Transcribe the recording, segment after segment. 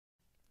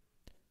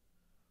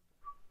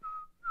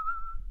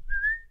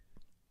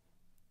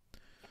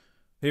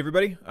Hey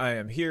everybody, I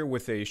am here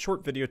with a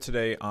short video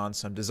today on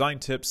some design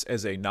tips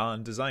as a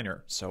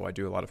non-designer. So I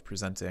do a lot of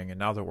presenting, and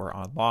now that we're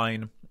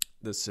online,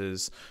 this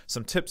is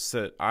some tips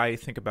that I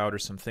think about or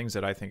some things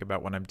that I think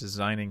about when I'm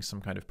designing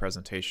some kind of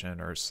presentation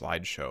or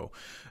slideshow.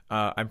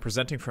 I'm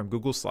presenting from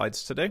Google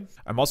Slides today.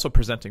 I'm also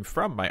presenting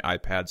from my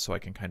iPad so I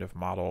can kind of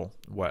model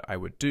what I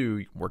would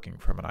do working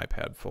from an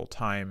iPad full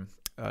time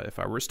if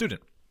I were a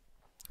student.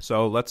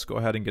 So let's go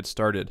ahead and get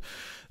started.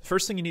 The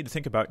first thing you need to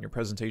think about in your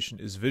presentation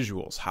is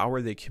visuals. How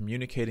are they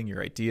communicating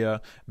your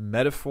idea?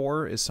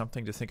 Metaphor is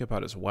something to think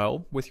about as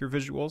well with your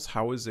visuals.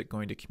 How is it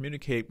going to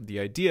communicate the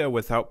idea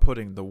without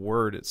putting the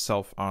word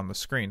itself on the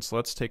screen? So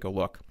let's take a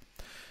look.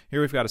 Here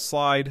we've got a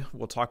slide.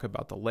 We'll talk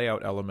about the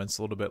layout elements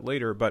a little bit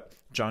later, but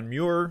John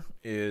Muir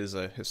is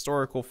a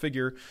historical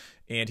figure,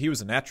 and he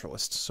was a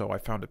naturalist. So I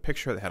found a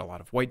picture that had a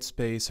lot of white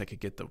space. I could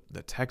get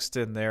the text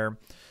in there,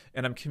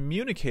 and I'm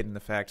communicating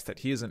the fact that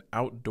he is an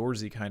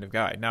outdoorsy kind of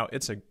guy. Now,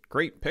 it's a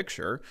great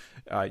picture.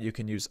 You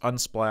can use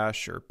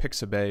Unsplash or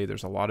Pixabay.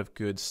 There's a lot of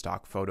good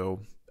stock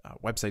photo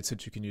websites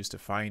that you can use to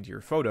find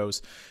your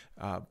photos,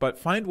 but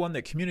find one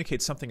that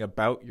communicates something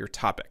about your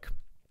topic.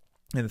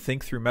 And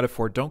think through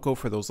metaphor. Don't go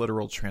for those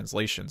literal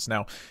translations.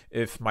 Now,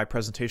 if my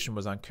presentation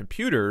was on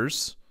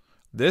computers,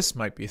 this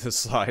might be the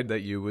slide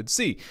that you would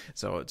see.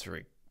 So it's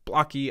very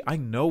blocky. I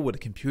know what a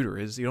computer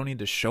is. You don't need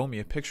to show me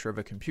a picture of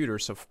a computer.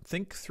 So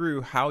think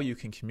through how you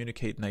can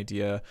communicate an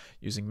idea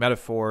using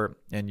metaphor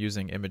and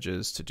using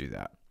images to do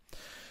that.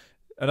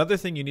 Another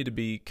thing you need to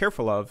be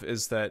careful of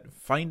is that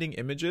finding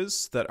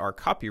images that are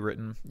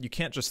copywritten, you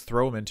can't just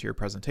throw them into your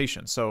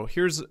presentation. So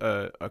here's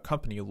a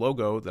company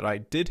logo that I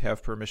did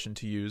have permission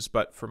to use,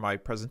 but for my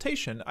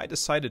presentation, I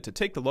decided to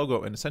take the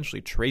logo and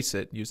essentially trace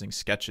it using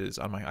sketches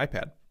on my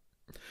iPad.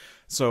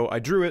 So I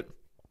drew it.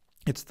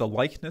 It's the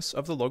likeness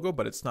of the logo,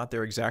 but it's not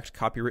their exact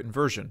copywritten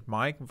version.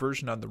 My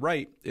version on the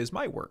right is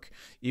my work,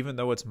 even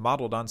though it's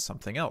modeled on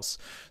something else.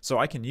 So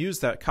I can use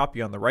that copy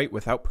on the right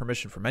without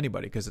permission from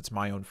anybody because it's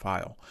my own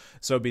file.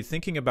 So be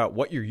thinking about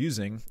what you're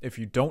using. If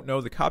you don't know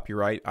the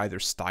copyright, either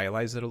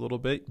stylize it a little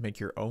bit, make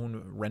your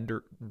own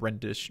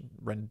rendition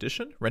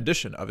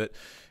of it,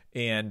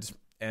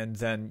 and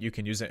then you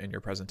can use it in your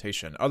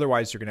presentation.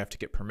 Otherwise, you're going to have to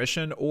get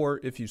permission, or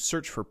if you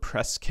search for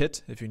press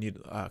kit, if you need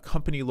a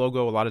company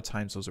logo, a lot of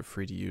times those are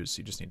free to use.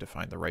 You just need to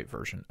find the right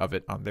version of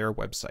it on their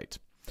website.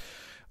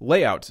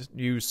 Layout.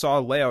 You saw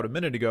layout a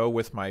minute ago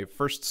with my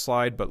first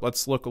slide, but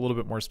let's look a little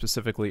bit more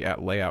specifically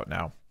at layout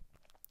now.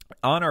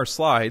 On our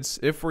slides,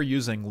 if we're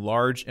using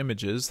large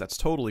images, that's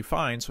totally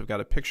fine. So we've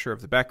got a picture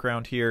of the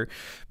background here,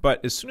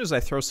 but as soon as I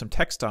throw some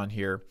text on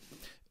here,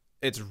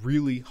 it's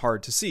really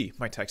hard to see.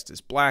 My text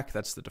is black.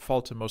 That's the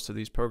default in most of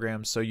these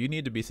programs. So you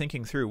need to be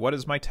thinking through, what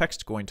is my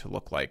text going to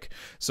look like?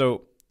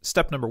 So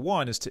step number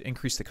one is to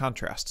increase the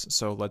contrast.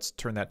 So let's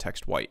turn that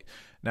text white.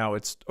 Now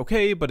it's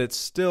okay, but it's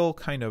still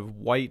kind of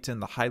white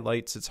in the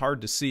highlights. It's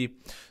hard to see.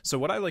 So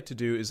what I like to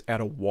do is add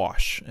a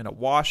wash. And a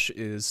wash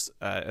is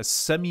a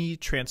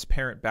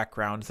semi-transparent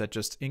background that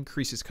just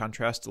increases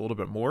contrast a little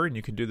bit more. And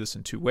you can do this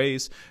in two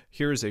ways.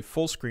 Here's a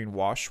full screen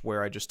wash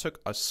where I just took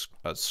a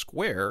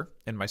square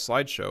in my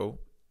slideshow,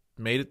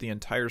 made it the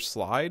entire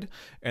slide,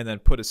 and then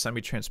put a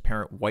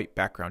semi-transparent white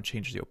background,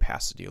 change the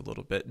opacity a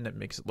little bit, and it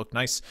makes it look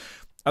nice.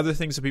 Other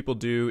things that people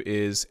do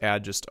is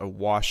add just a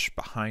wash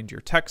behind your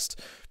text.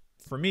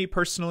 For me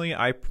personally,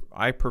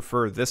 I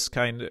prefer this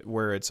kind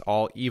where it's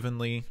all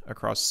evenly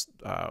across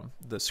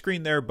the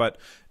screen there. But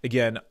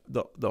again,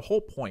 the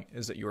whole point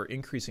is that you're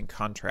increasing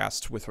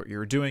contrast with what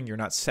you're doing. You're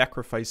not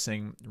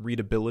sacrificing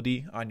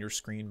readability on your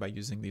screen by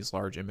using these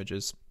large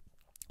images.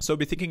 So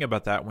be thinking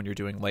about that when you're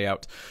doing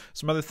layout.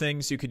 Some other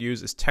things you could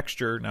use is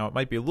texture. Now it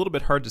might be a little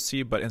bit hard to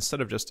see, but instead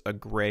of just a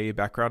gray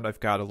background, I've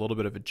got a little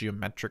bit of a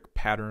geometric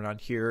pattern on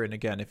here. And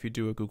again, if you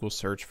do a Google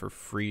search for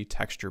free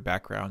texture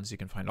backgrounds, you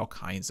can find all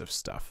kinds of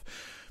stuff.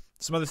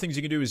 Some other things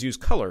you can do is use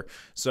color.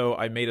 So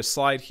I made a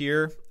slide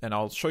here, and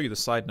I'll show you the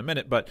slide in a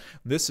minute, but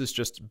this is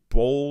just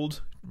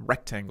bold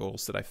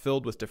rectangles that I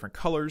filled with different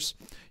colors.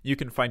 You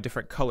can find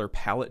different color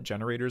palette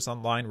generators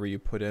online where you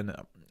put in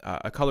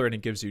a color and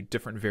it gives you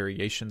different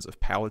variations of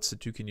palettes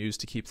that you can use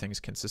to keep things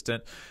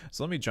consistent.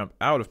 So let me jump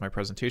out of my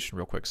presentation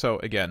real quick. So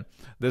again,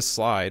 this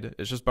slide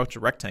is just a bunch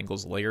of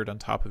rectangles layered on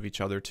top of each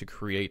other to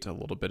create a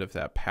little bit of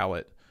that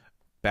palette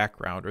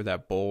background or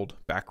that bold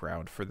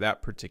background for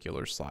that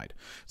particular slide.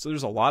 So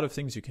there's a lot of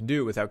things you can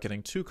do without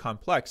getting too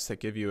complex that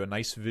give you a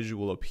nice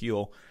visual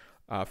appeal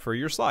for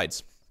your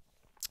slides.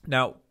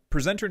 Now,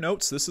 presenter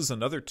notes, this is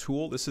another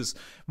tool. This is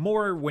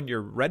more when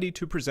you're ready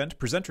to present.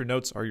 Presenter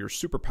notes are your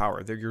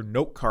superpower. They're your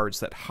note cards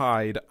that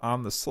hide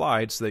on the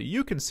slide so that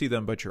you can see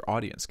them, but your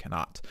audience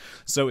cannot.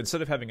 So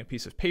instead of having a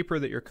piece of paper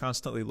that you're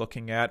constantly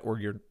looking at, or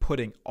you're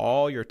putting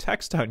all your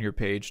text on your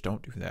page,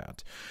 don't do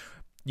that.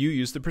 You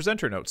use the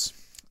presenter notes.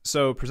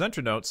 So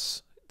presenter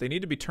notes, they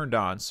need to be turned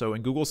on. So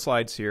in Google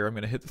Slides here, I'm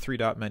going to hit the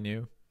three-dot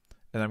menu,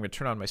 and I'm going to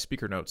turn on my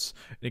speaker notes.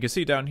 And you can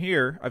see down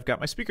here, I've got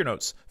my speaker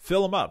notes.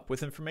 Fill them up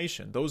with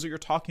information. Those are your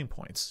talking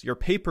points. Your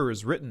paper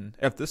is written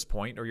at this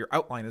point, or your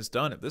outline is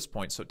done at this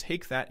point. So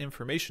take that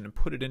information and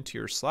put it into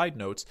your slide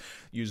notes.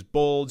 Use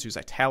bolds, use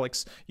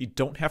italics. You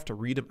don't have to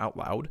read them out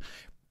loud,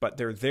 but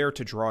they're there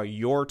to draw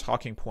your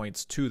talking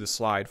points to the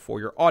slide for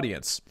your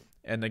audience.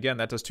 And again,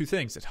 that does two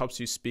things. It helps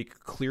you speak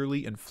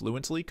clearly and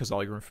fluently because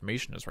all your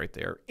information is right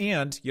there.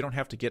 And you don't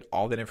have to get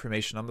all that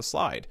information on the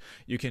slide.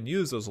 You can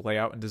use those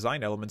layout and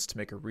design elements to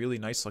make a really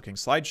nice looking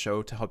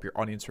slideshow to help your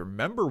audience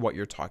remember what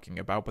you're talking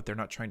about, but they're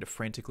not trying to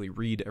frantically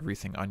read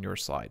everything on your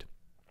slide.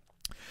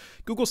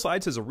 Google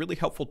Slides is a really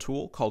helpful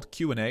tool called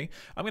Q&A.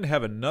 I'm going to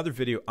have another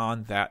video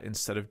on that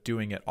instead of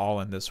doing it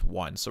all in this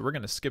one. So we're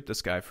going to skip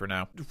this guy for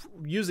now.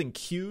 Using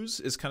cues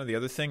is kind of the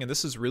other thing, and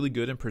this is really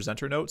good in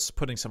presenter notes,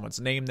 putting someone's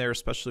name there,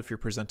 especially if you're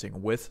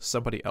presenting with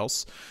somebody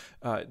else.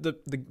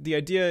 The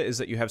idea is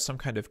that you have some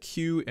kind of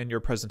cue in your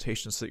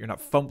presentation so that you're not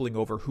fumbling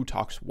over who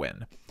talks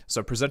when.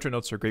 So presenter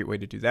notes are a great way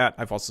to do that.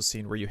 I've also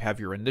seen where you have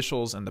your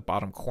initials in the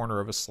bottom corner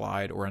of a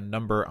slide or a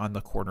number on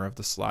the corner of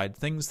the slide,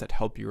 things that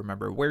help you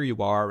remember where you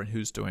are and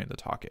who's doing the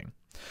talking.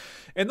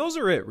 And those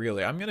are it,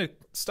 really. I'm going to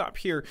stop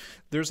here.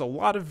 There's a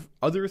lot of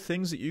other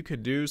things that you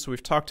can do. So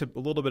we've talked a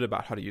little bit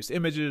about how to use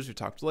images. We've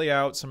talked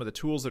layout, some of the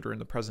tools that are in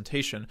the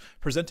presentation.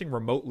 Presenting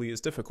remotely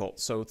is difficult.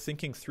 So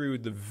thinking through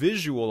the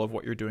visual of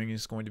what you're doing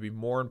is going to be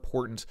more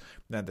important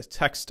than the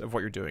text of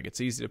what you're doing.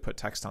 It's easy to put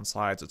text on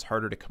slides. It's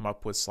harder to come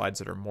up with slides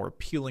that are more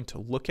appealing to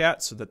look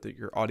at so that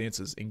your audience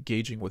is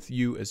engaging with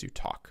you as you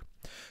talk.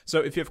 So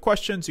if you have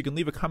questions, you can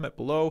leave a comment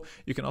below.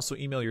 You can also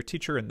email your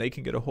teacher and they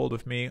can get a hold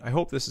of me. I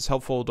hope this is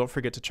helpful. Don't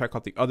forget to check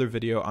out the other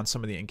video on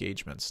some of the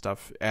engagement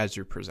stuff as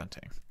you're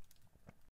presenting.